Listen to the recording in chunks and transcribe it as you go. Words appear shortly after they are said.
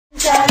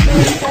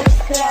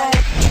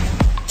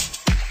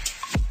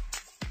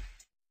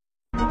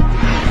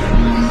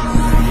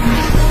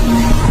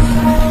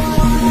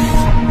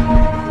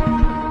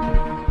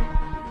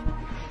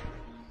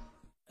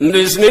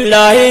بسم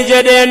الله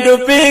جدين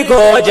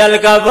دبيكو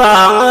جلقبا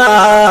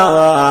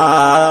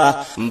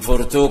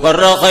فرتو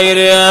قر خير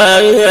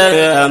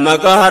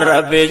مكهر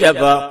ربي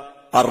جبا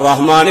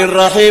الرحمن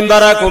الرحيم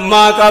بركم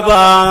ما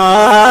كبا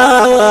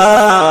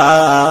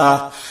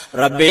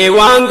ربي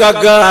وان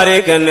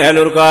قاري كن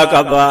نرقا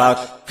كبا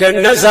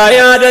كن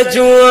سايا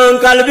جوان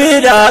قلبي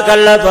دا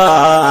قلبا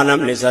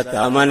نملي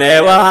ستا من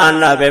وان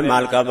نبي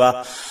مال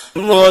كبا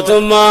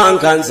موتمان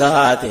كان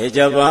ساتي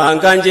جبان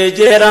كان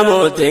جيجيرا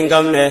موتين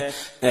كمني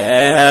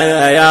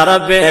يا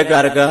ربي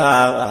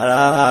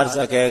كركار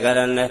سكي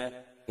كرن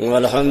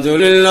والحمد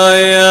لله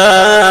يا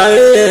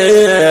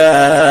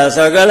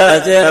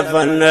سقلتي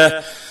فن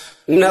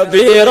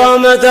نبي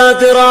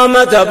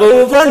رامة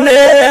ابو فن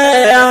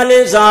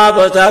اهل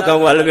صابتك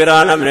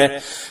والبران منه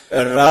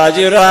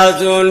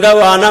الراجرات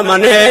دوانا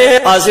منه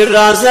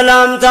اسر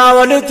سلام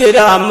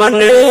تاولترام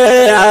منه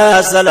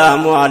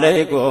السلام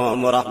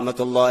عليكم ورحمة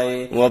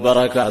الله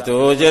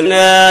وبركاته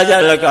جنة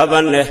جلك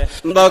بنه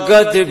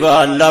بكت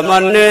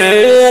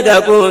بالمنه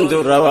دكون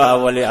دروا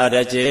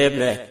ولي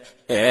جيبه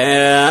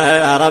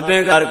يا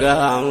ربي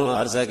كركام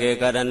ارسكي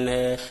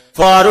كدنه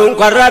فارون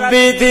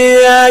كربي تي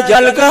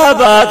جلك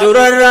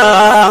بادررا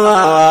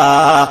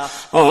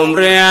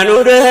عمري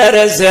انور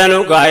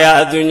سنو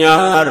كايا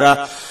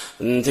دنيا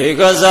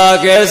انتكسا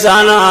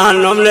كيسانا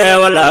نملي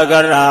ولا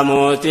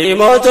كراموتي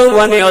موتو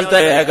وني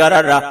قلتي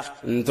كررا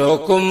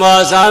انتكم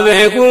ما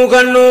ساميكو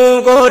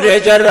كنو كودي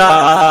جرا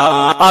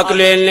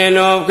اقلين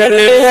نوب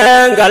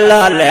كلين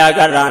قلال ليا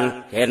كران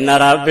كن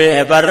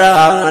ربي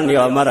بران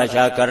يوم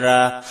رشا كرا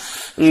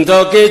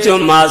انتوكي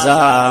چما سا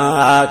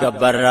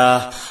كبرا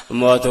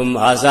موتو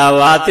ما سا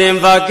واتم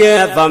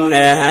فكي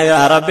فمني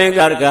يا ربي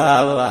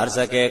كركا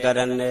وارسكي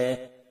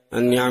كرني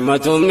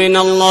النعمة من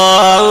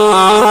الله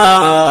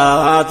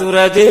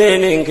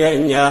تردين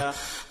كنيا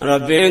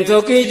ربي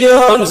انتوكي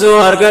جوم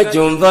سوارك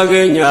جوم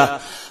فقنيا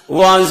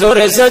وانصر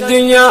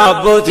الدنيا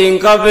بوتين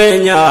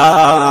كبنيا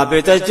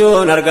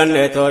بتجون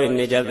ارغنيتو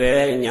اني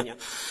جبنيا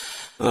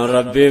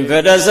ربي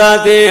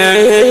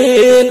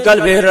فدساتين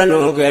قلبي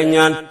رنو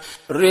كنيان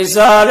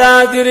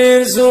رسالة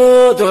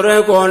رسو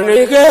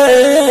تركوني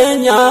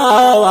كنيا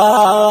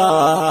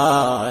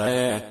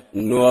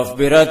نوف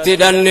برتي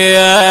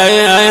دنيا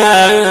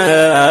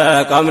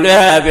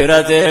كملة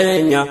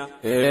برتينيا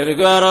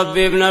إرجع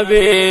ربي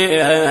بنبي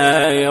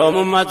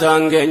يوم ما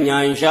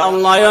تانجنيا إن شاء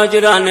الله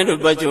يجران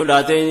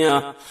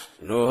دبجولاتينيا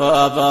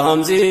نوها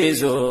فهم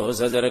زيزو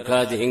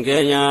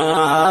صدركاتينيا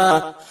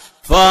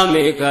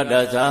فامي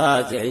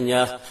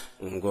كدتاتينيا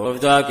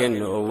قفتا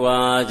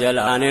كنوا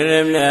جلان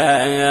الرملة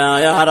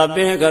يا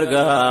ربي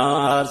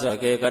كرقار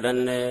سكي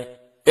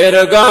كدني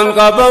إرقام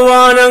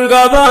كبوانا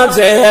كباب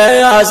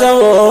سياسو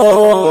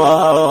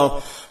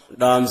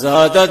دام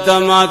ساتت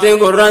ماتي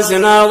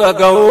قرسنا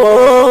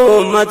كو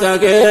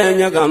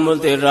متكين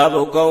كملت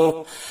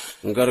الرابكو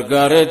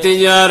غرغر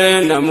تجاري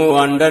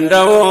نمو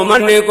اندندو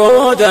مني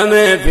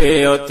قدمي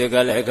في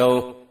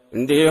اتقلقو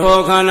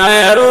ديهو كان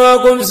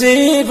يروكم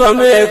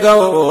سيفميكو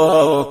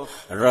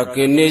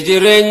ركني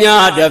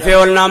جرينيا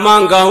دفعلنا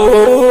مانكو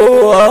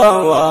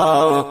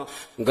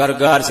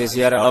غرغر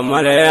سيسير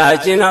عمالي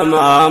اچنا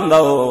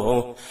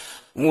مامبو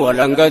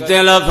ولنگت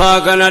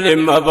لفاقنا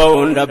لما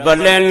بون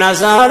دبلين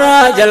نصارى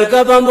جلق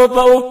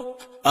بمبو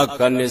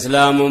اكن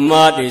اسلام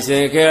مادي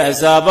سيكي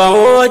حسابه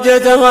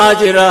وجد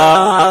ماجرا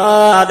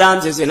دام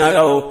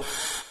سيسناقو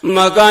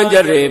مكان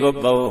جريب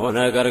بو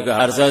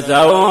غرغر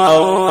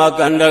سساو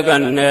اكن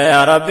دكن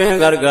يا ربي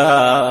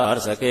غرغر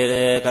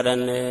سكي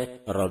كدن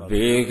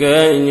ربي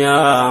كنيا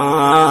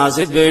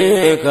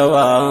سبيك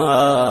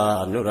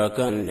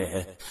ونركن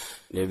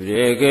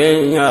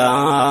نبريكينيا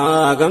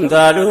كم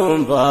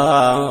تالوم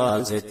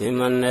بان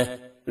ستمن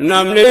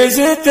نملي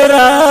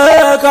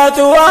سترا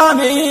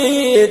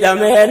كتوامي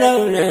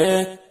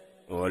دمينوني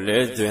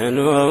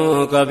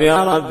ولدتنو كبي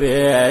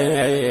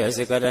ربي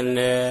سكرن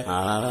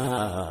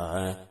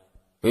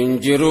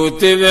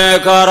انجروت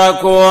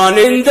بكاركون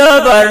انت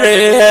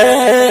بري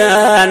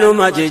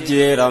نما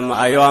جيرم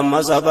ايو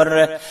اما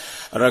صبر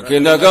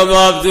ركنا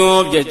كباب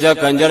دوب ججا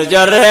كنجر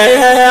جر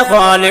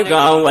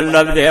خالقا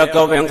واللبد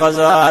يكوبين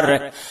قصار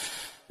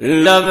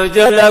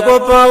لبجل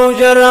كوباو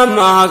جرم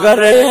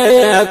ماغر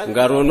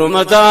غرون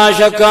متا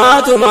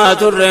شكات ما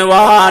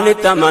تروان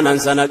تمنن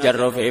سنه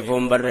جر في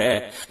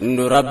فمبر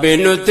ربي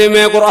نتم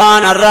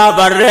قران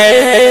الرابر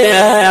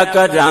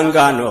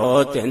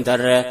كدانغانو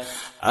تنتر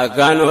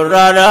اكانو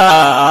رادا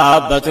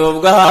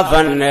بتوب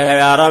غفن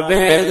يا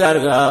ربي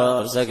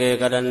غرغر سكي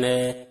كدن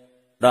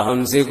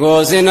رحمسي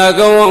كوسنا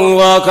قوم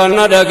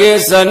وكنا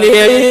دقيسني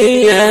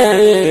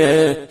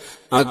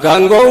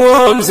أكان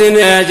قوم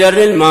سنة جر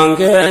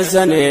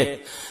المانكسني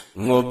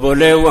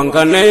مبولي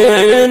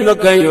وانكنين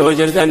بكن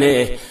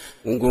يوجرتني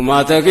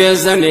قمات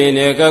كيسني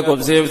نيكا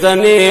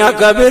كبسيفتني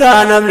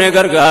أكبرانا من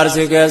غرغار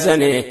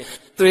سكسني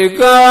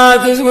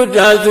تريكات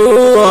سكتاتو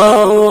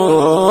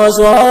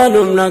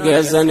وصوانم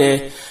نكسني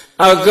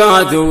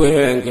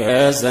أكادوين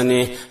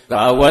كيسني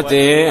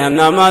قاوتي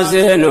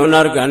نمازين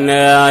نركن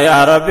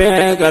يا ربي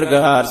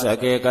غرغار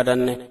سكي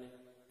كدن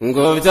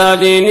Gofta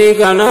dini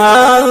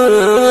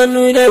kana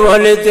nuyi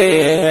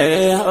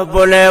walite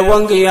bole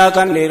wangiya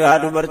kanira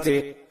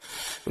dubarti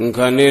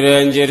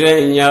kanira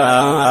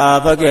jirenya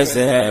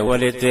bagese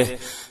walite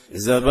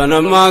zabana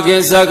ma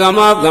kesa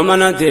kama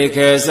gamanate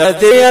kesa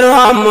te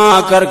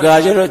yarama karga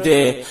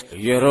jirte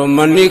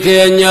yaromani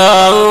kenya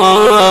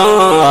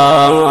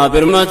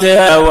abirmate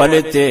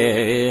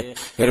walite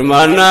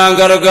hirmana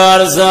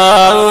gargarsa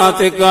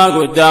tika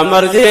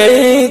gudamarde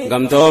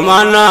gamto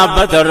mana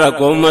batar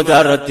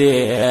kumatarate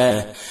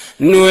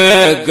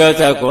nuwe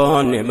gata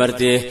kone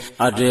marti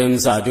adim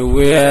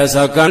saduwe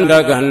sakanda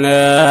ganne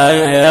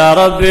ya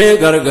rabbi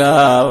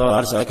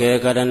gargar sake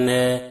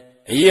kadanne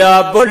ya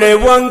bole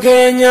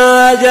wankenya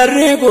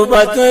jarri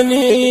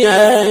kubatani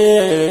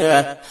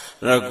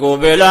rakku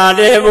bela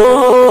debu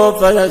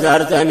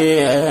fazartani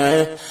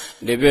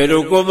dibelu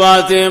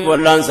kubate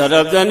bolan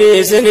sarabtani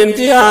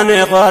sinimtihane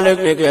khaliq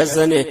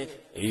nikesani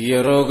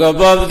yero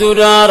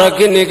gababdura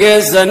rakni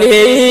kesani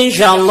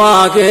inshallah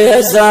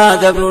kesa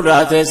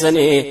dabrurat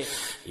sani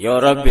ya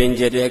rabbi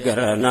jede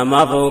garana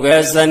mafu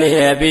kesani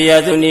biya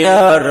dunya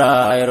ra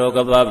yero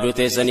gababdu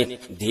tesani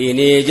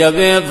dini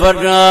jabe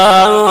farda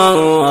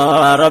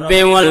rabbi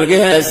wal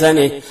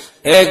kesani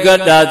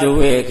Egada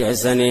duwe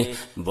kesani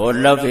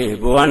bolla fi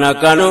buana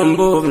kanum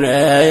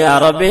bubne ya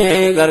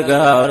rabbi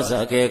gargar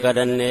sake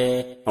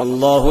kadanne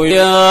Allahu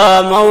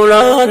ya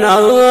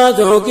maulana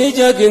toki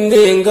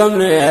jakindin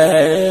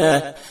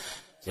kamne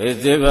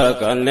sidiba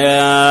kanne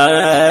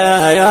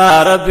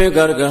ya rabbi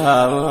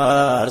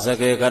gargar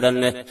sake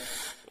kadanne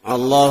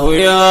Allahu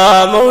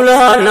ya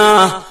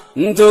maulana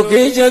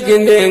toki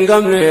jakindin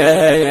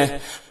kamne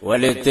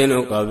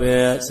ولتنو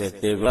كبير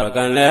ستي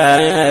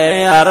بركنا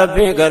يا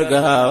ربي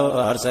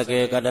غرغا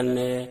ارسكي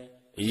كدني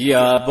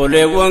يا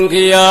بولي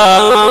وانكيا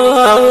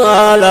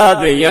لا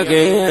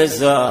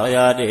بيكيسا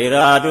يا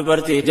ديرا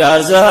دبرتي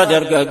جارزا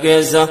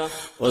درغكيسا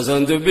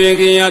وسنت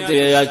بيكياتي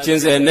يا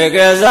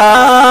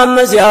چنسنكيسا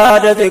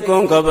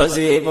مسيادتكم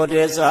كبسي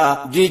بوديسا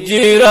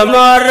جيجير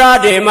مارا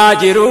ديما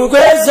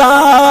جيروكيسا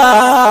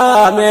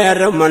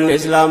من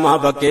اسلام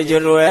بكي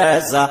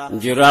جرويسا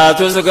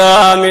جراتو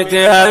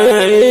سغامتي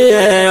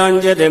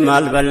انجد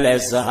مال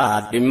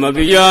بلسا دم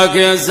بيا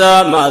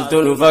كيسا مال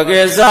تنفا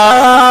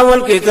كيسا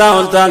والكتاب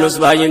والتانوس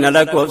باين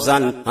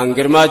لكوبسان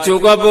انكر ما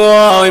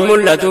چوكبو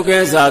ملتو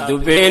كيسا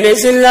تبيني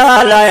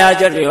سلا لا يا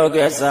جريو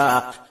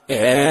كيسا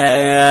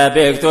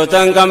بيكتو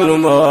تنكم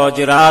نمو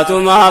جراتو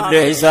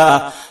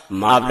مابديسا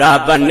مابدا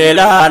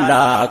بنيلا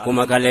لا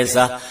كما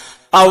كاليسا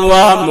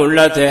أوا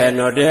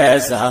ملتين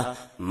وديسا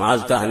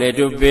مالتاني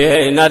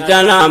دبي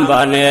ندنام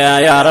باني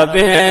يا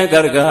ربي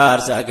غرغار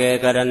ساكي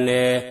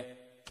كرني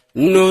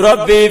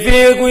نربي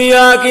في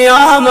قيا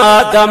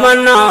قيامة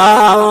تمنى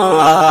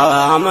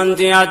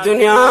أمنتي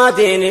الدنيا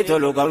ديني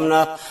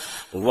تلقمنا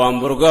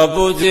وامبرغ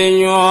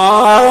بوزينيو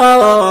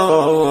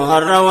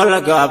هر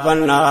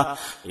والقافنا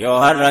يو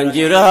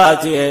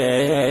هرنجراتي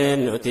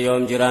نوتي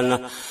يوم جرانا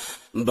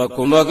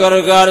بكما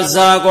غرغر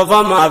ساقو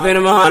فما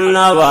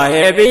فرمانا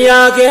واهي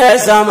بيا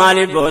كيسا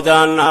مالي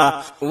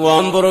بودانا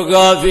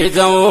وامبرغ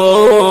فيتو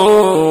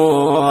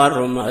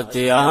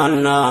هرمتي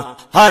آنا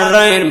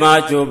هرين ما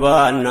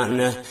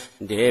جوبانا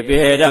دي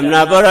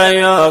بيدمنا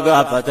برايو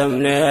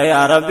غافتمني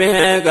يا ربي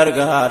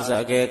غرغر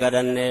ساكي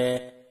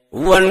كدني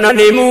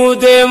ونني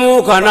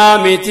مودمو كنا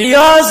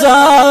متياسا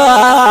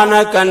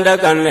نكند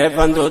كن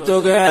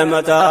فندوتو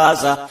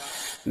متاسا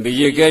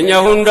بيجيكنيا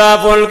هندا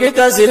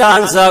فولكتا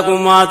سيلانسا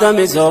كماتا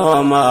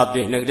ميسوما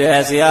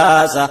بينك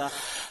سياسا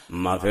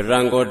ما في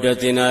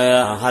رانغودتنا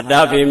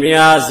هدا في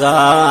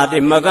مياسا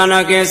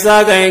دمكانا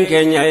كيسا كاين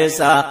كينيا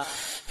يسا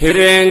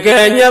هيرين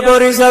كينيا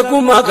بوريسا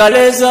كوما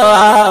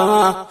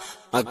كاليسا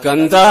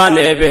أكنتا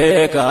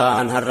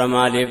نبيكا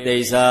نهرمالي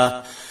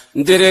بديسا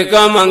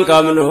Dirika man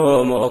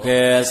kamnu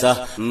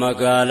mokesa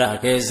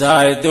magala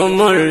kesa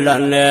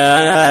idumulanne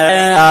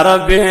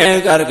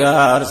Arabi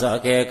gargar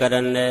sake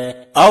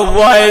kadanne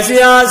awwai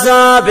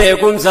siyasa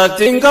bekum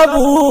satin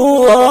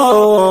kabu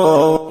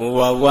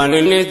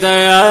wawanni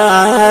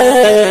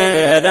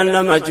taya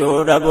danna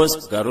machuda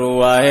bus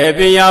garuwa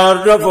biya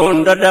ordo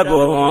funda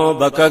dabo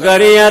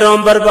bakagari arom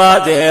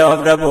barbade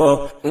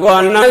obdabo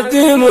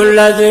wanati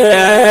mullade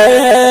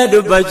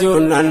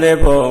dubajunne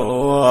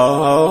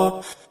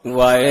bo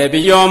Wae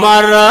biyo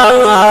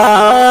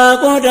marra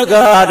koda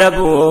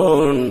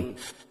gadabun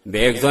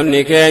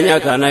Bektonni kenya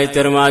kana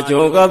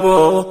itirmachu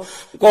gabu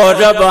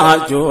koda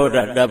bahachu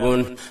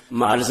dadabun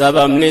mal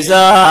sabam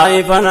nisa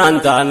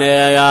ifanantane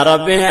ya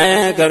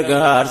rabbi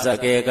gargar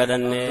sake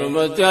kadanne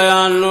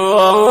rumatayanu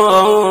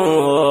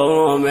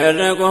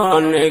mere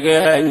konni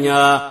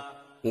kenya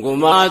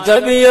gumata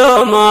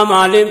biyo ma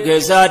malim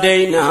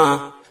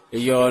kesadeina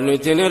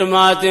Yonitin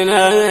irmatin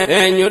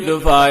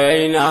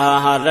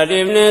enyudufaina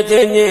haradimne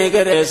tenye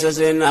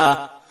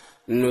geresasena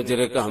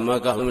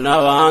nutirkama kamna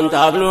wan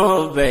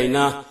tablo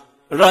beina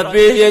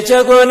Rabbi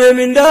yechakone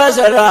minda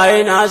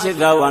saraina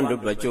sidha wan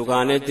dubbachu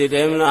kaneti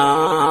demna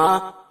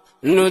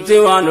nuti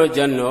wano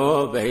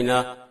janno beina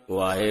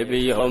واهب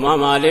يوم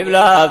ما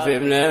لبلا في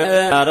ابن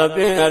يا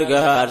ربي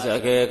أرقار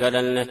سكي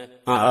كدن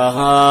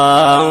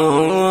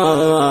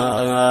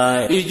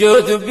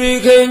إجوت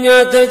بك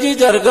نتجي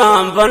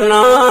ترقام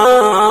فنا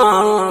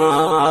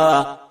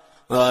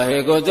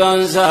واهي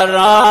قدن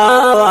سرا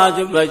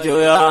واجب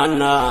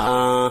جويانا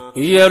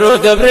يرو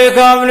دبري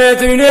كامنة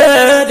تيني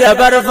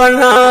دبر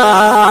فنا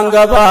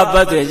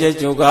انقبابت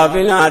جيشو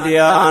كافنا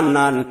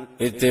ديانا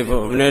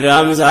اتفوفن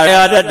رام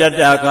سايا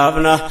ددا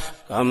كافنا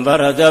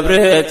كمبر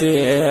دبريتي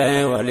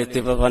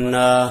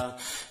والاتفافنا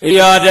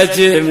يا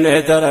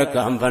دجيمني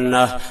تركام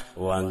فنا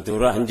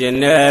وانتوران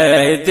جنة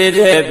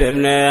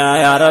اتدببني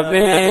يا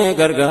ربي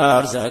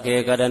غرغار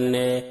ساكي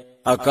كدني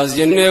أكاس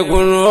جنة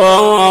كنو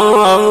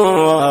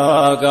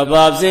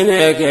كباب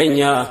سنة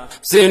كينيا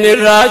سنة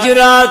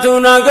راجراتو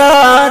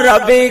نغار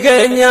ربي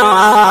كينيا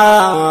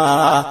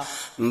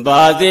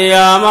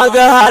باديا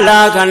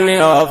مغالا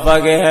كني أوفا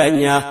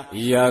كينيا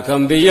يا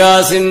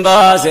كمبيا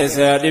سنبا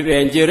سيسادي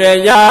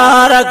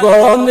بنجرينيا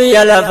ركوم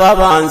بيا لفا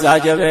بانسا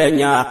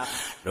جبينيا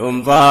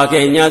لنفا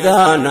كينيا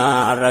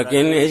دانا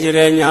ركين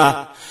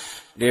إجرينيا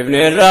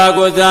دفني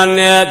راقودان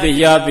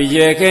بيا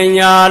بيا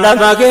كينيا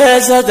لما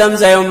كيسا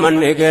تمسي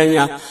من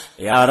كينيا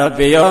يا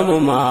ربي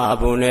يوم ما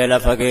بوني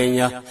لفا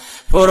كينيا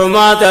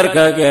فرما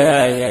تركا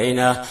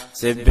كينا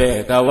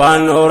سبك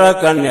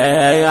وانوركن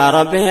يا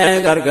ربي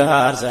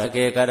غرغار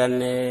ساكي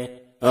كرني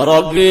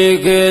ربي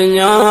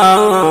كينيا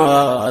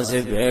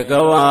سبك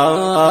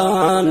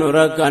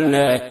وانوركن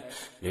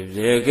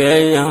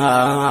Ibzekenya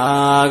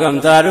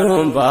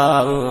gamtarum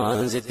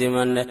baan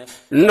sitiman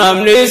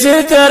namni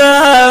sitara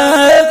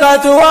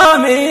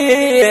katuami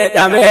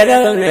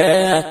damerane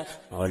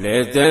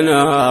oletena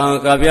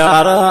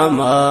kabyaram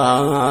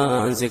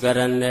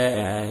sikaranne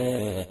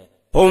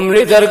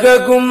umri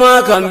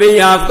dargagumma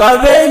kambiyaf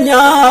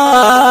kabenya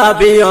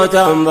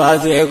biyotam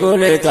base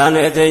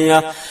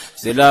kuletanetenya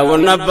sila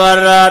wonna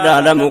barra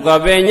dalamu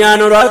kabenya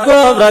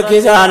nurako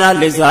rakizana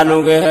lisanu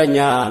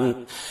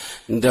genyan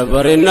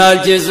دبرنا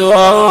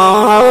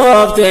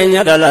الجزوف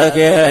تينيا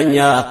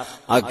دلكينيا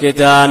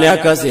أكتاني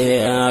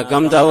أكسي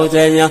كم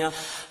تاوتينيا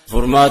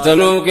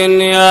فرماتنو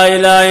كنيا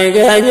إلهي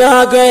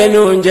كينيا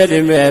كينون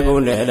جدي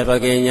ميبوني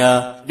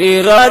لفكينيا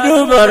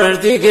ديرادو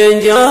برتي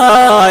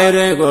كينيا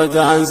إيريكو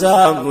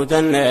تانسا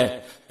متني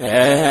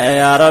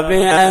يا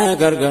ربي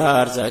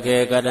غرغار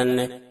سكي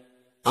كدني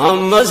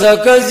أما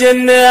سكز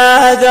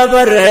جنة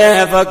دبر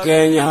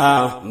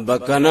فكينيا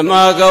بكنا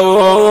ما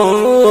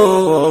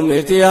قوم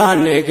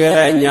متياني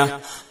كينيا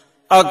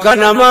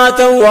أكنا ما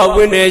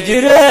توابني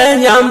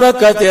جرينيا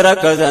بكتيرا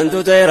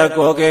كزنتو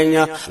تيركو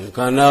كينيا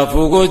كنا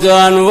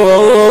فوقتانو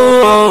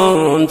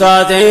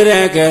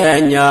تاتيري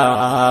كينيا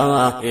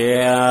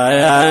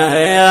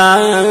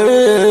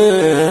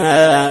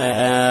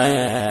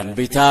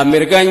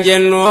بتامر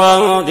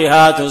كنجنو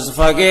دياتوس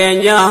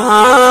فكينيا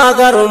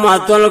كرما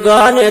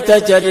تلقاني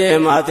تجري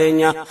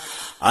ماتينيا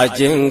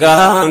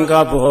أجنغان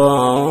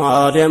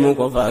كابو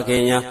دمو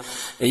فكينيا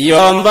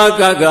يوم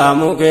بكا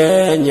غامو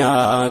كينيا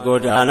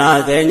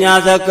غدانا تينيا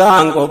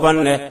تكان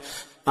كوبني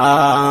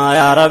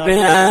يا ربي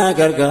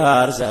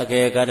غرغار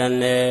ساكي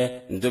كدني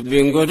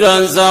دبين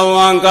غدان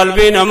سوان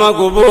قلبي نما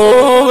كوبو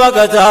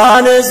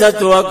وكتاني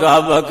ستوكا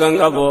بكن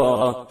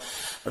كابو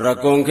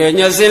ركون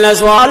كينيا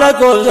سيلس والا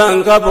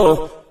كوزان كابو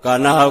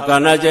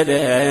كانا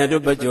جدي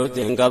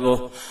دبجوتين كابو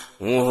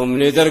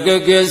هم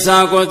ندرك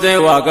كيسا كوتي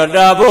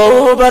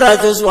وكدابو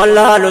براتس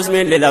ولا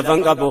لسمين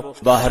للفن كابو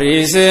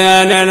بحري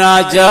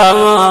سيننا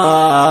جاما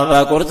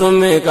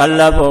فكرتم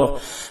كلابو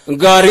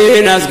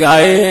غاريناس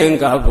غاين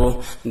كابو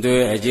دو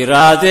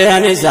جراتي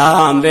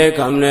نسام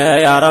بكمني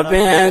يا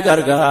ربي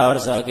غرغار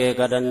ساكي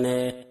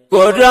كدني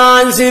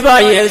قدان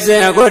سبايي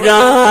سي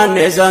قدان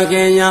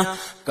نساكينيا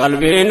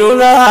قلبي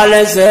نولا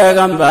لسه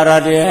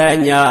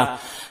غمبردينيا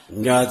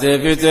جاته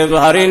بيت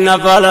بحري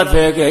نفال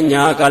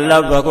فيكينيا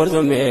قلب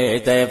كرتمي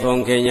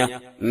تيفون كينيا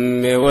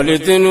مي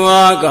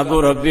ولتنوا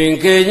كبر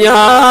بينكينيا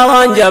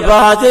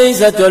وانجباتي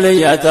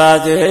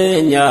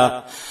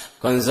ستولياتاتينيا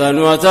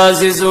كنسانوا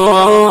تاسيسو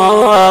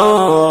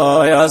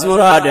يا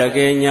سمراد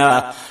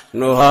كينيا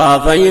نوها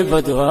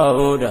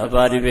فيفتوا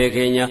دباري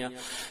بكينيا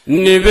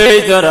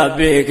نبيت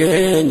ربي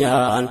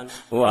كينيا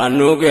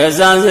وانو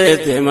كيسان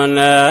سيتمن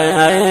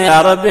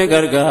يا ربي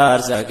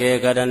غرغار ساكي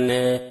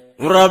كدني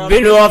ربي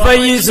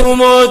الوفي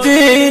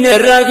سموتين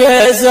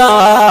الرقيسا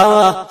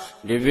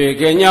دبي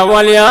كينيا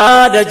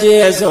والياد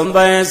جيسون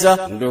بيسا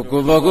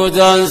دوكو بكو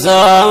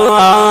تنسا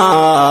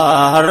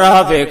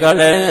رافي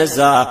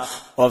كاليسا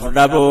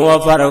وفدبو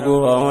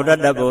وفرقو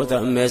وددبو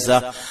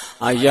تميسا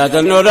أيات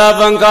النورا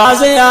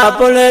فانكاسي يا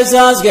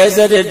بوليساس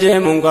كيسا دي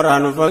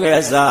منكران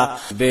فكيسا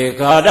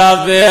بيكادا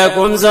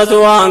بيكم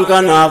ستوان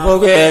كنا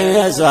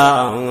فكيسا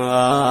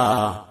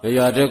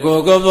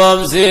يادكو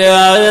كبابسي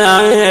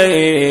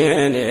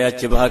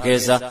يأتبا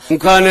كيسا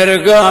كان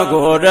رقا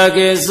كودا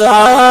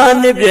كيسا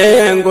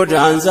نبدين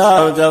كدانسا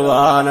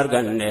وتوان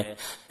رقني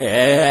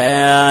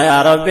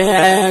يا ربي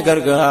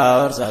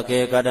غرغار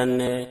ساكي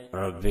كدني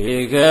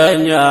ربي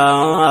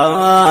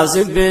كنيا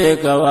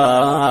سبيك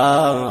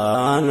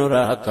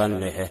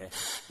وانوراكني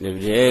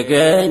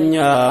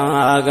Nibjeekenya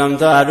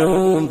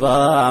gamtaadhuun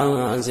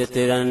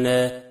baansitirane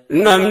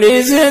namni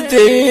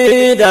sitti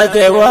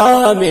date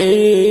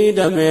waami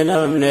dame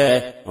namne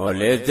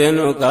walitti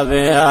nu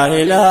qabe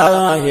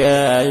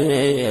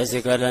ilaahi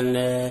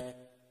sikadane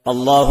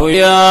Allahu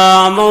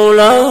ya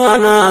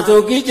Mawlana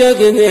tukija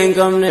kinin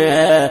kamne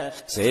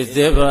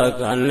sitti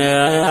bakkanne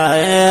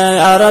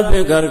ya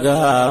Rabbi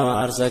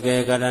gargaarsa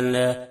kee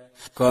kadhanne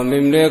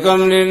Komimne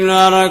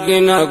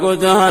narakina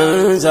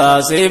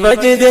kutansa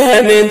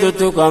sibajide min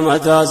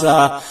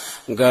tutukamatasa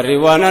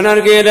Gariwana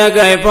nargida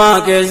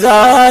gaipa keza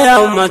ya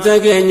ummata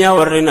kenya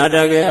warrina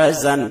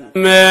dagesan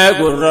me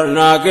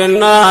gurrana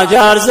kenna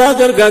jarsa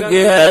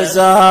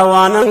gargagesa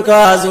wanan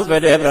kasu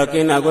pede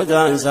brakina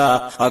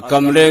kutansa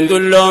akamlen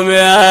dullo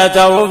me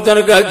tawuf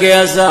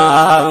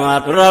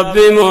dargagesa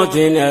Rabbi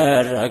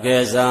mutine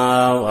ragesa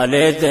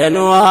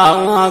waletenu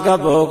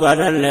akabu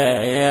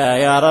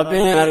kadane ya Rabbi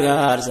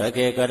gargarsa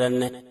ke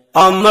kadane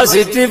Amma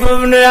sitti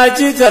bifne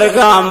achi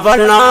tarkaan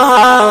fanna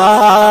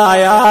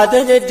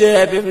yaada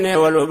jedhe bifne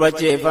wal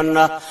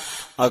hubachiifanna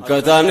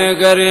akka taane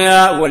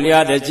gariyaa wal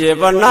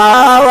yaadachiifanna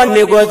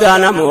wanni goota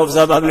namuuf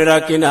sababni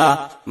rakkina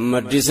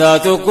maddisaa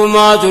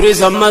tokkumaa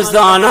turis ammas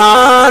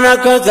taanaan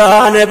akka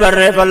taane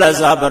barree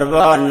falasaa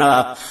barbaanna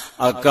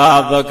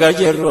akka bakka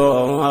jirru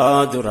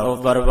dura of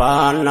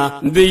barbaanna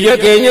biyya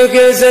keenya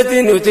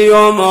keessatti nuti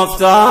yoomoof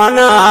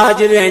taana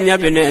jireenya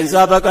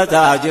bineensaa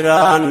baqataa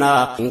jiraanna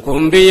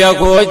kun biyya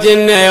koo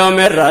jenne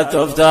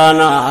yoomirratti of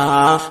taana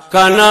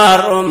kana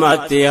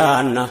har'umatti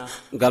yaanna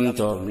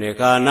gamtoomne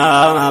kana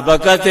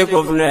bakkatti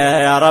kufne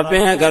yaa Rabbi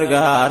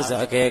gargaarsa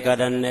kee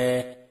kadhanne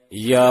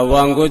yaa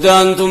waan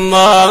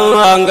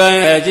gudaantummaan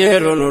ga'ee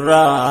jiru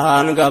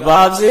nurraan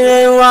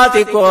gabaabsee waa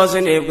xiqqoo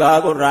siniif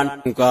gaagurraan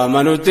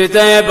qaama nutti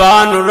ta'e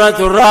baan nurra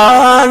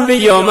turraan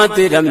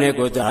biyyoomatti dhabne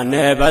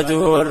kutaanne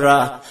baturra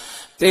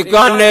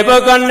xiqqaanne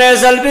baqanne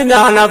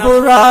salphinaan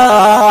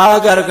hafuurraa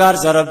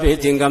gargaarsa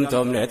Rabbiitiin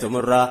gamtoomne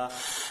tumurraa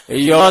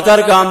yoo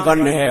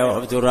tarkaanfanne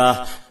of dura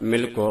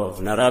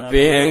milkoofna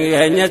Rabbiin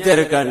keenyatti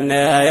hirkanne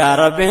yaa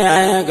Rabbi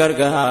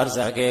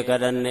gargaarsa kee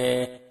kadhanne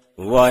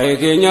waa'ee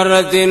keenya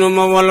irratti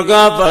numa wal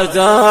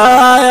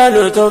gaafataa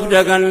nu toof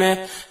daganne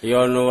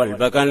yoo nu wal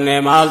baqanne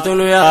maaltu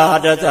nu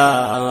yaadata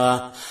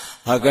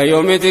haga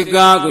yoomiti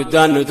gaa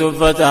guddaan nu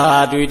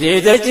tuffata duudii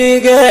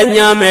dachii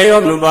keenya mee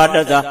yoom nu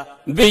baadhata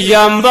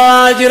biyyaan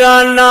baa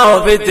jiraanna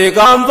ofitti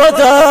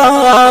kaanfata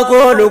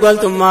koolu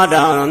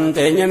galtummaadhaan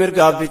teenya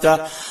mirgaaffita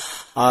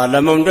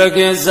Alam hunda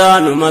keessa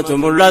numatu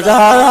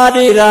mul'ata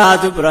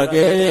dhiiraatu bira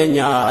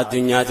keenya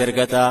addunyaatti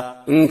ergata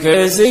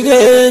keessi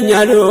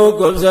keenya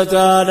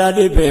dhukkubsata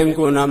dhibbeen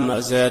kun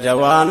ammas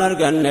dawaan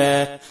arganne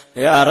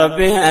yaa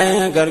Rabbi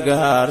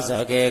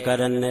gargaarsa kee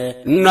kadhanne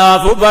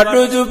naafu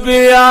badhu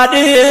dubbii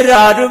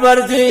dhiiraa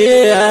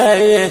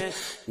dubartii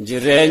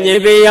jireenyi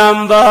biyyaan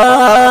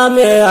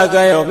baame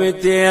haga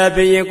yoomitti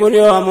biyyi kun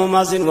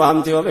yoomuma sin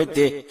waamti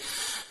ofitti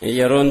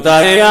yeroon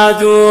taa'ee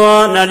yaadu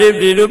na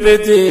dhibdi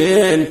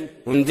dubbittiin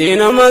hundi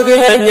nama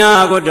keenya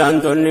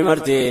godaantonni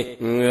marti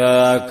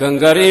akkan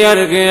garii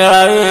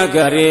argee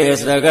garii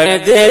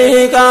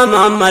dhagayetti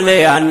qaama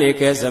malee yaanni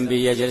keessan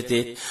biyya jirti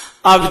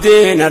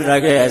abdiin irra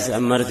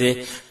keessan marti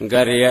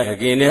garii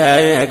argine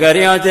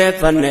garii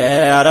odeeffanne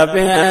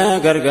Rabbi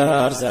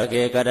gargaarsa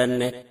kee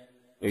kadhanne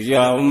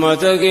yaa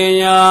ummata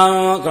keenya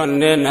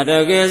kanneen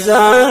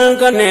dhageessan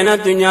kanneen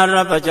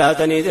addunyaarra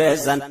facaatanii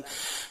teessan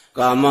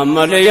Kama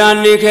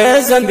malayaanni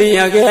keessan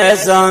biyya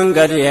keessan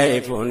gadi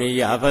ifuun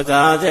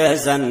yaafataa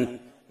teessan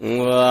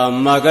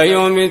amma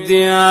gayyoomitti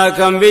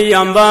kan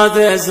biyyaan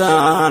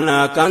baateessan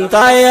kan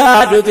taa'ee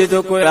yaadutti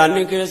tokko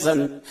yaanni keessan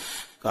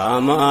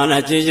qamaan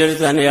achi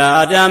jirtan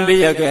yaadaan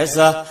biyya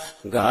keessa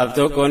gaaf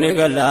tokko ni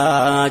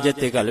galaa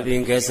jetti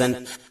qalbiin keessan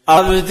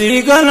abdii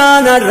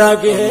kanaan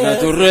arragee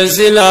turre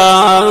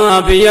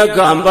silaa biyya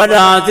kan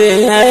badhaate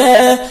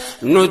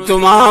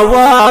nuttumaa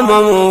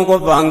waamamu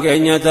qofaan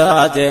keenya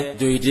taate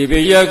duydi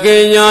biyya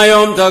keenya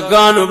yoom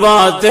takkaa nu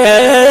baatte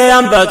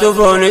hambatu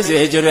foonis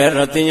ejire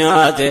irratti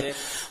nyaate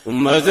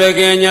ummata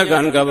keenya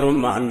kan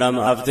gabrummaan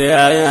dhamaafte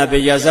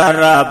biyya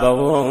isaarraa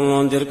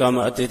bahuun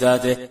dirqamatti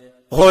taate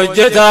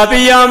hojjetaa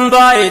biyyaan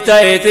baay'ee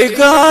ta'e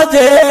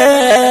xiqqaate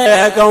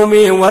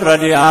qawmiin warra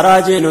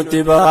diyaaraa nutti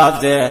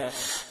baafte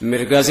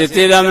mirga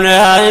sitti dhabne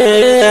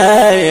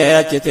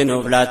achitti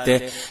nuuf laatte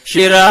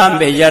shiraan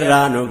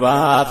biyyarraa nu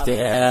baafte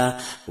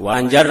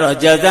waan jarra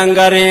hojjetan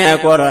garii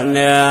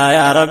qoranne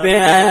yaa Rabbi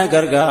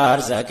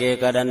gargaarsa kee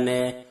kadhanne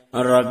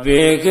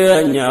Rabbi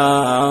keenya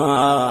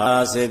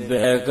si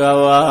beeka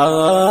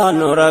waan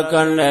nu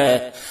rakkanne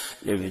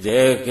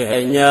dhibdee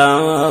keenya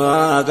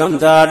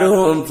gamtaa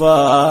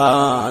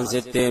dhuunfaan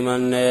sitti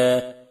manne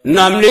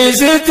namni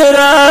sitti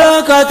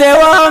rakkate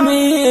waa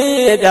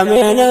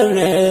miidhamee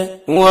namne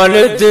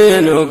walitti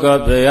nu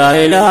qabbe yaa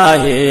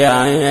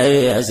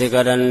Ilaahi si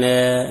kadhanne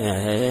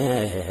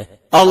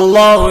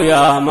Allahu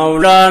yaa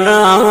Mawlaana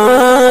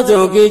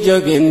tokkicha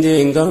gindii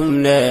hin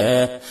qabne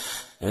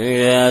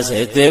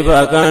sitti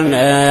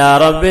bakkanne yaa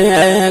Rabbi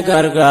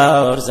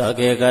gargaarsa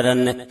kee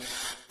kadhanne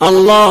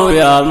الله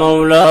يا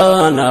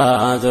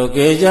مولانا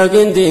توكي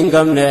جاكنتين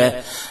كمنه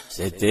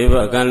ستي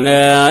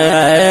بكنه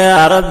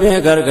يا ربي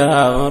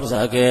غرغا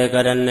ورساكي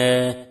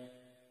كدنه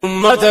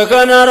أمتك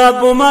أنا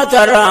رب ما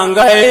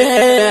ترانغاي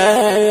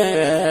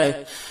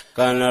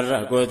كان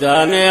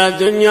الركوتاني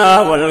الدنيا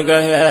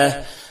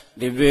والغاية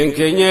دبين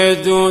كنيه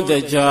دون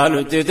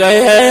تجالو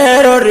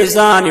تتاير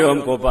والرسان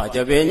يوم كوبا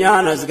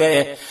جبينيا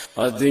نسغاي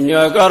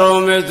الدنيا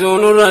كروم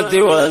دون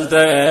رتي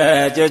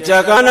والتاي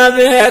جچا كان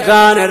بيه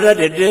كان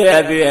الردد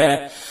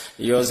بيه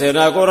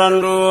يوسنا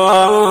قران رو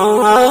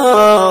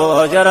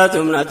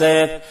جراتم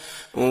نتاي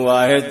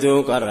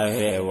واحد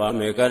كره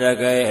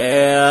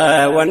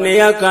ومكرغه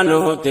ونيا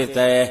كانوا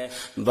تتاي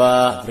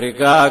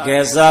بافريكا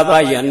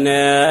كسباين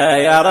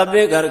يا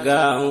ربي غرغا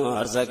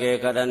ارسكه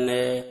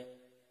كدنه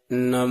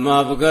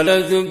نما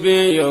بغلت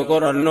بي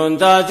يقرنون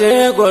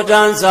تاتي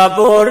غدان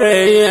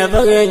سابوري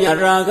بغينا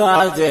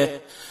راغاته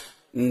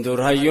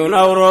درهيون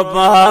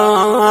اوروبا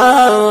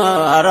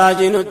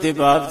اراجين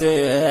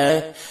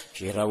تبابته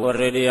شيرا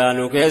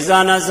ورديانو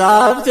كيسانا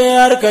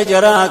سابته ارك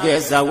جرا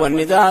كيسا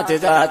وني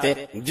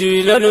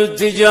جيلن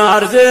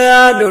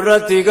التجارته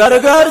نورتي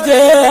غرغرته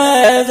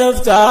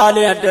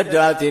دفتالي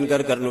ادداتين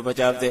غرغرنو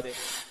بچافته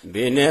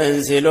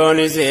بينن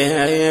سيلوني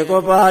سي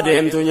کوپا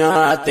ديمتو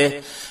نياته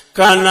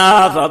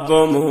كانا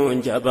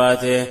فبومون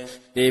جباته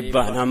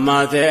ديبانا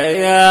ماته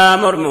يا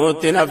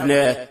مرموتي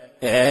نفنه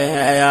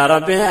يا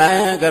ربي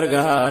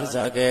غرغر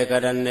ساكي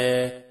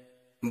كدنه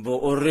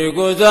بوري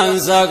غدان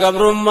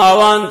ساقبر ما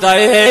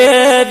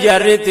وانتاي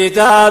جرتي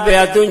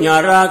تابع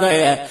الدنيا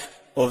راغي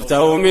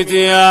وفتو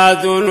متيا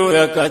دونو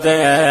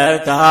يكته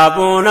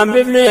تابونا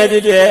بفني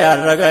دي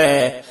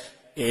الرغي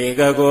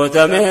إيغا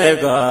غوتا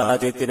ميغا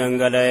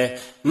تتنغلي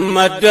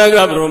مد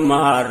غبر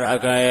ما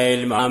راغي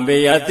المام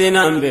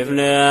بياتنا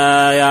بفني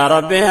يا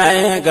ربي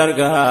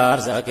غرغر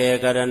ساكي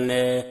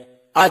كدنه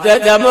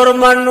عدد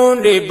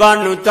مرمنون دي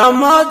بانو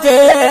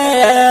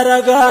تماته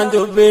رغان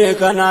دبي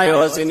كنا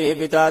يوسني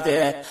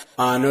بتاته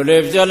انو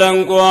لف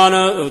جلنقوان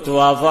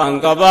اتوافان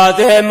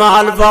قباته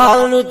مال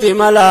فالنو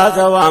تملا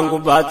ثوان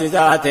قباتي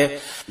ذاته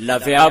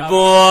لفي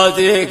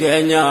أبوتي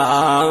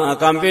كنيا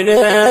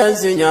كمبينين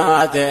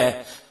سنياته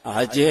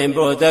أجيم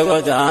بوته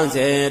قدان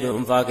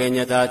سيدون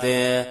فاكنيا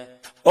تاته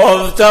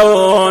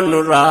أفتون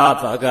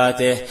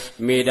رافقاته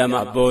ميدم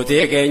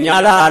أبوتي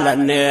كنيا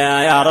لالني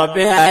يا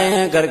ربي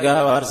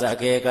غرغا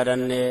ورساكي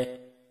كدني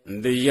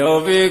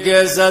بيو في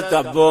كيسة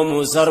أبو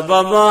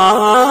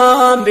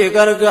مسربما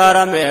بغرغا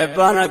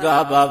رميبانا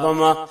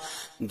كابابما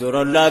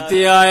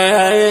درولاتي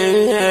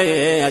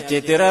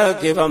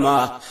أچتركي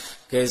فما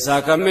كيسا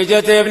كمي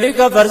جتبلي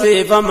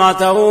كفرسي فما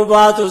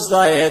توبات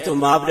استايت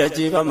ما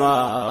برجي فما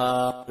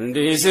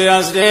ديسي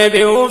أسلي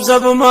بيوب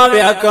سبما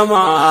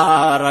بيحكما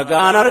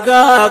رغان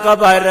أرغا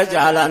كبير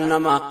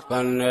جالانما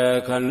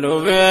كنو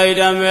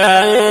بيدم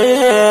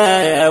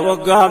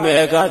وقا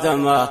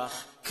ميكاتما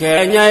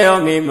كينيا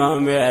يومي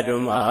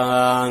ماميدما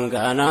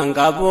غانان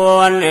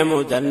كابوان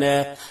نموتن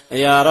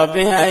يا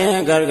ربي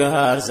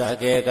غرغر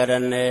ساكي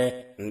كدن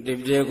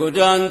دبدي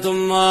قدان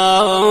تما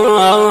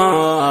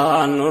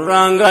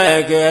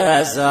نورانغا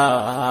كيسا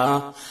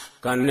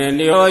كنن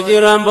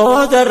يوجران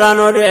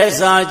بودرانو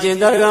ديسا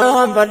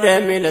جندرغان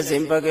بدمين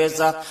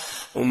سيمبكيسا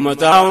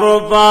أمة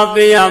أوروبا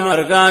بيا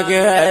مرغا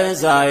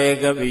كيسا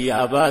إيغ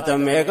بيا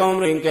باتم إيغ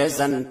عمرين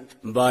كيسن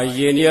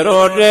باين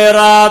يرود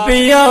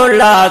رابيا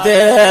أولاد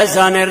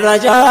سان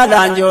الرجال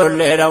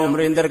أنجول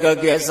عمرين درغا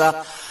كيسا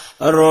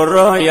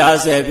رو يا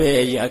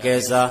سبي يا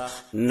كيسا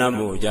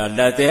نمو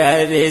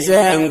جالته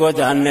هديسن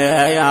غدان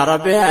يا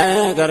ربي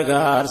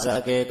غرغر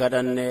ساكي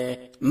كدن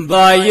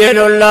باين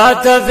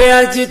أولاد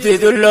في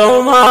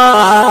تدلوما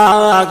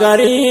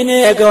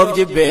غرين كوب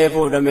جبه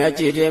فودم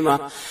يجيما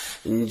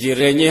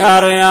جيرني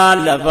هاريا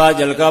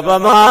لفاجل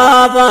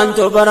كبما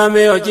بانتو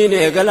برمي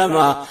وجيني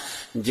غلما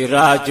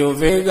جراچو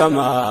في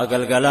غما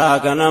غلغلا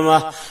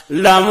كنما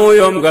لامو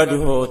يوم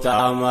غدو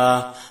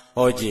تاما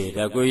وجي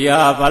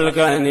دغيا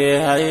فالكني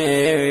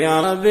يا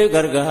ربي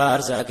غرغر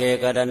ساكي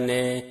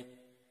كدني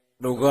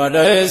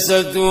دوغاده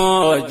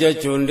ستو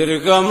جچون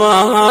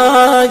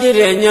درغما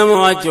جيرنيا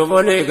ماچو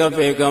بولي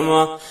كفي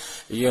غما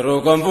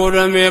يرو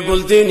كمبودمي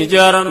بولتين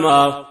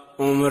جارما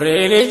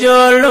umreen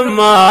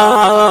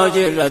ijoollummaa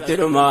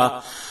jillattiruma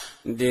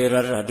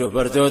diirarra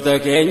dubartoota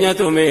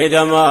keenyatu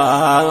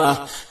miidhamaa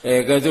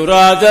eega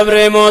duraa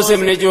dabree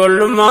moosimni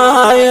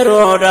ijoollummaa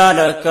yeroodhaa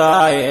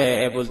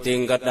lakkaa'ee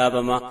bultiin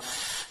gadhaabama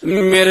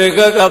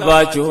mirga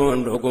qabaachuun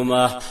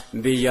dhuguma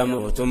biyya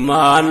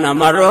mootummaa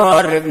namarroo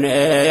arribne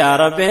yaa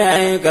rabbi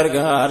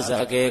gargaarsa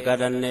kee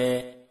kadhanne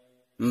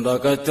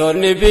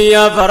bakattoonni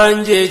biyya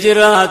faranjii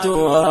jiraatu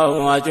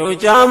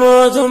wacuucaa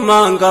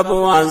mootummaan qabu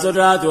waan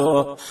sodaatu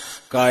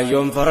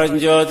kaayyoon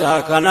faranjoota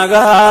kana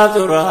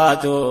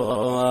gaaturaatu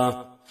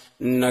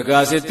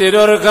nagaasitti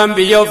dorkan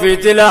biyya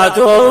ofiitti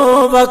laatu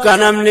bakka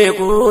namni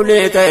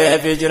kuulee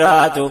ta'eef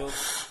jiraatu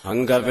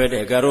hanga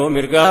fedhe garuu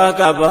mirgaa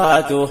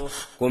qabaatu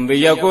kun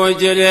biyya koo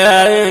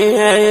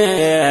jedhee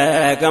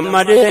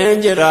gammadeen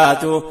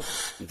jiraatu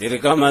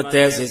dirqama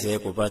teessisee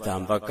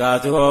qubataan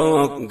fakkaatu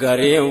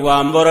gariin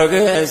waan bora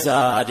keessa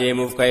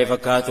adeemuuf ka'e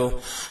fakkaatu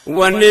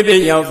wanni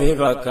biyya ofii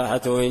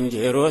fakkaatu hin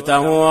jiru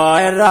ta'uu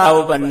irraa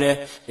hubanne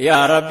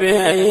yaa rabbi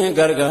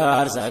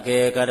gargaarsa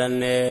kee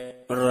kadhanne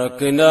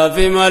rakkina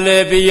fi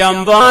malee biyyaan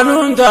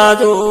baanuun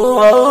taatu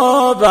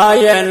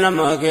baay'een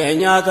nama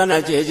keenya kana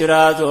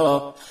jiraatu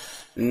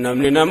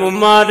namni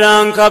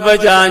namummaadhaan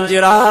kabajaan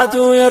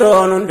jiraatu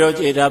yeroon hundi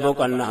hojiidhaa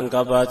boqonnaan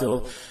qabaatu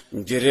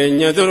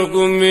jireenya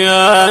dorgommii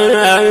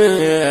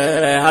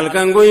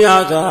halkan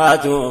guyyaa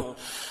kaatu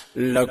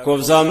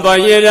lakkoofsaan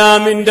baay'eedhaa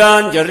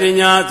mindaan jarri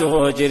nyaatu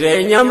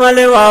jireenya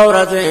malee waa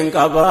horate hin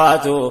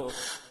qabaatu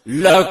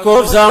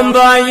lakkoofsaan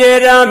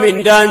baay'eedhaa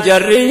mindaan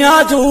jarri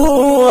nyaatu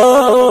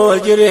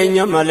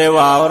jireenya malee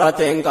waa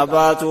horate hin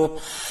qabaatu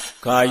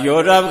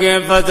kaayyoodhaaf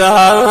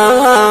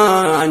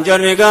geeffataan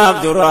jarri gaaf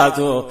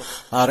duraatu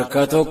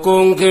harka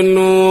tokkoon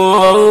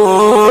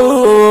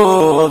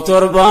kennuuf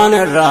torbaan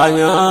irraa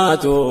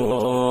nyaatu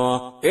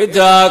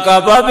idaa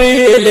qaba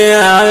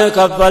biilee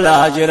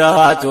kaffalaa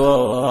jiraatu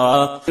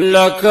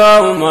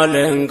lakkaa'u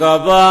malee hin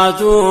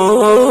qabaatu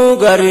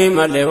garii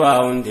malee waa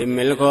hundi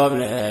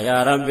milkoofne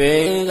yaa rabbi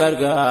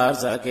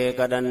gargaarsa kee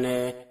kadhanne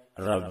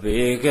rabbi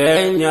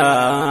keenya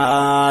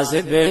si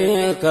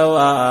beeka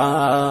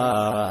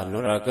waan nu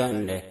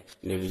rakkanne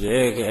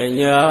nibjee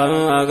keenya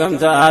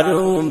gamtaa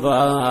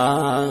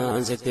dhuunfaan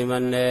sitti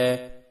manne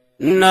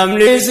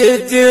namni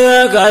sitti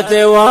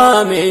kate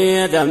waami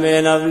damee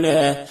nafne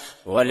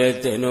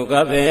walitti nu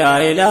qabe yaa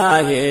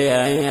ilaahi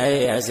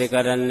si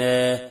kadhanne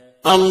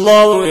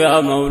Allahu yaa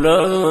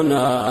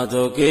mawlaana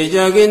tokkii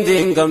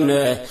jagintiin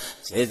qabne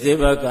sitti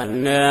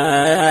bakkanne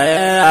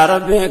yaa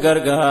rabbi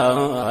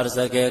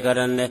gargaarsa kee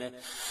kadhanne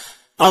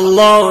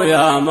Allahu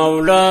yaa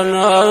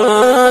mawlaana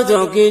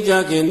tokkii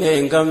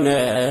jagintiin qabne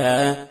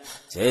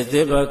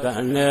sitti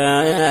bakkanne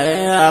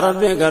yaa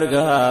rabbi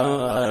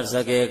gargaarsa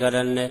kee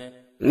kadhanne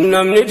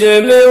namni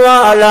deemee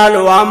waa laalu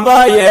waan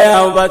baay'ee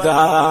hubata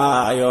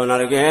yoon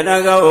argee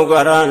dhaga'u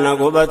garaan na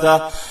gubata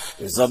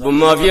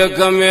sabbummaaf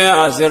yakkamee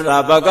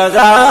asirraa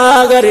baqata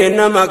gariin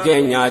nama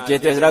keenya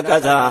achitis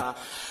rakkata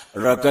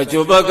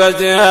rakkachuu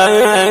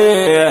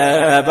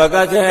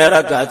baqatee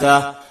rakkata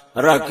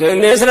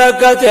rakkinnis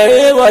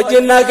rakkatee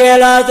wajjin naqee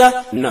laata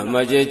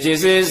nama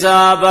jechisiisa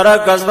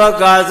barakkas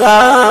fakkaata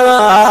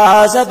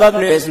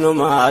sababnis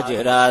numaa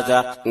jiraata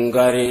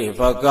garii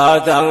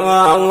fakkaata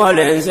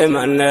waliin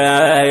simanne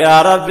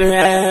yaa rabbi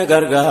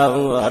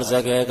gargaarsa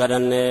kee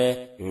kadhanne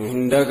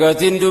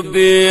dagatiin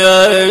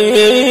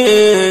dubbiin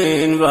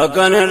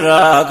bakkan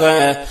irraa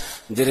ka'e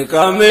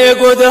dirqamee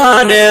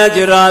godaanee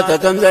jiraata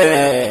tamsa'e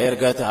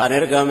ergataan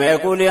ergamee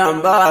kulii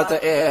hambaa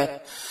ta'e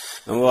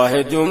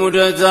واحد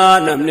مدتا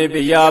نمني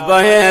بيا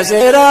باه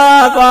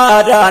سيرا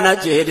بادان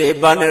چيدي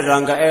بان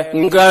رنگئے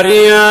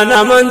گریان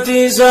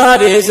امنتی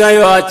سارے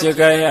سيوات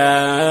گیا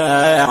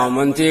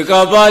امنتی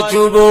کا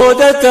باچو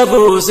بودت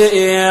بوسے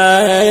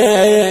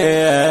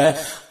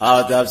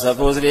آداب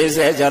سفوزری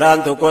سے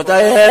جران تو کوتا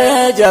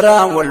ہے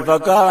جران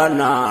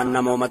والفکانا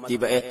نمو متی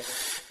بئے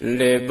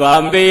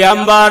لبام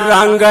بيام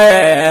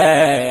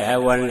بارانگئے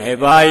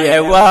والنبائے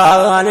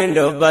وان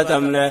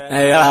دبتمنے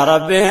یا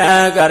ربی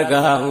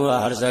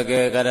gargaar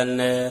sake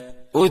kadhanne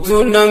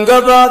utuun nanga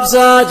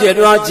baabsaa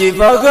jedhu achi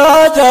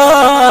fagaata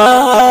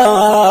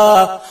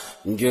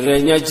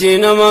jireenya chi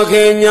nama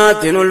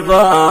keenyaatti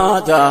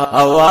ulfaata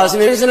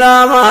hawaasni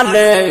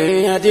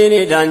islaamaallee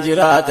diiniidhaan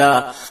jiraata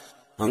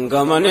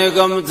hanga malee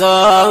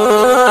gamtaa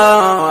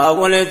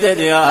walitti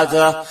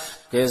dhiyaata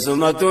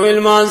keessumattuu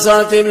ilmaan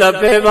isaatiif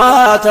laphee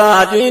baata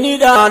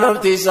diiniidhaan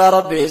oftiisaa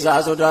rabbi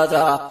isaa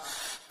sodaata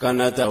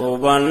kana ta'uu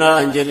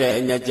baannaan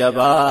jireenya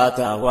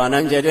jabaata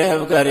waanan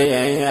jedheef garii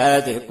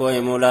xiqqoo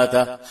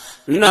himulaata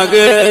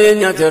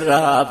nageenya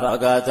tirraa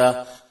fagaata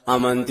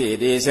amantii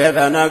dhiisee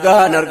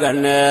nagaan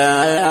arganne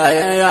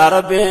yaa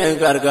rabbi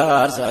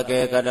gargaarsa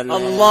kee kadhanne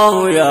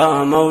Allahu yaa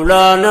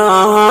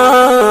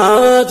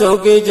mawlaanaa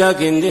tokkicha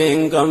kindi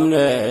hin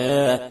qabne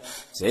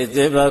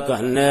sitti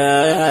bakkanne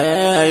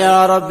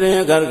yaa rabbi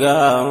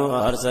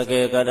gargaarsa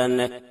kee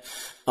kadhanne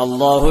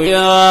الله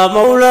يا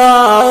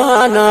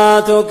مولانا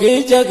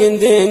توكيجا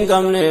كندين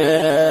كمني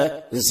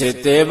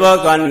ستي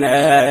بقن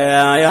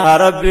يا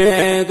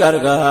ربي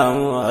كرغام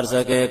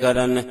ارسكي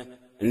كرن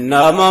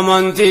نام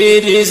منتي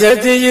دي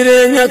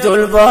ستجرين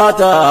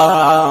تلفاتا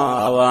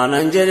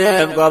وانا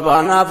نجرب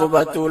قبانا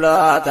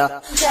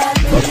فبطولاتا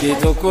وقتي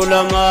تكل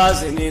ما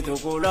سني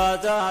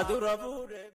تكولاتا دربو